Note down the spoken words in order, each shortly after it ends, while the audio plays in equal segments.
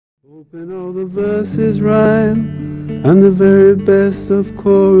Hoping all the verses rhyme and the very best of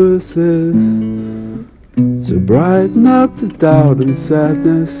choruses to brighten up the doubt and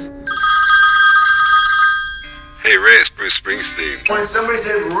sadness. Hey Ray, it's Bruce Springsteen. When somebody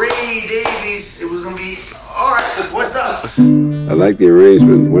said Ray Davies, it was going to be, all right, what's up? I like the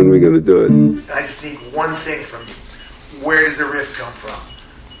arrangement. When are we going to do it? I just need one thing from you. Where did the riff come from?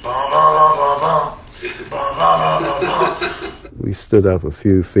 Bum, bum, bum, bum, bum. Bum, bum, bum, bum, bum. We stood up a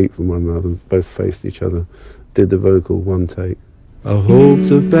few feet from one another, both faced each other, did the vocal one take. I hope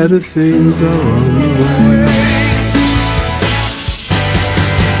the better things are on the way.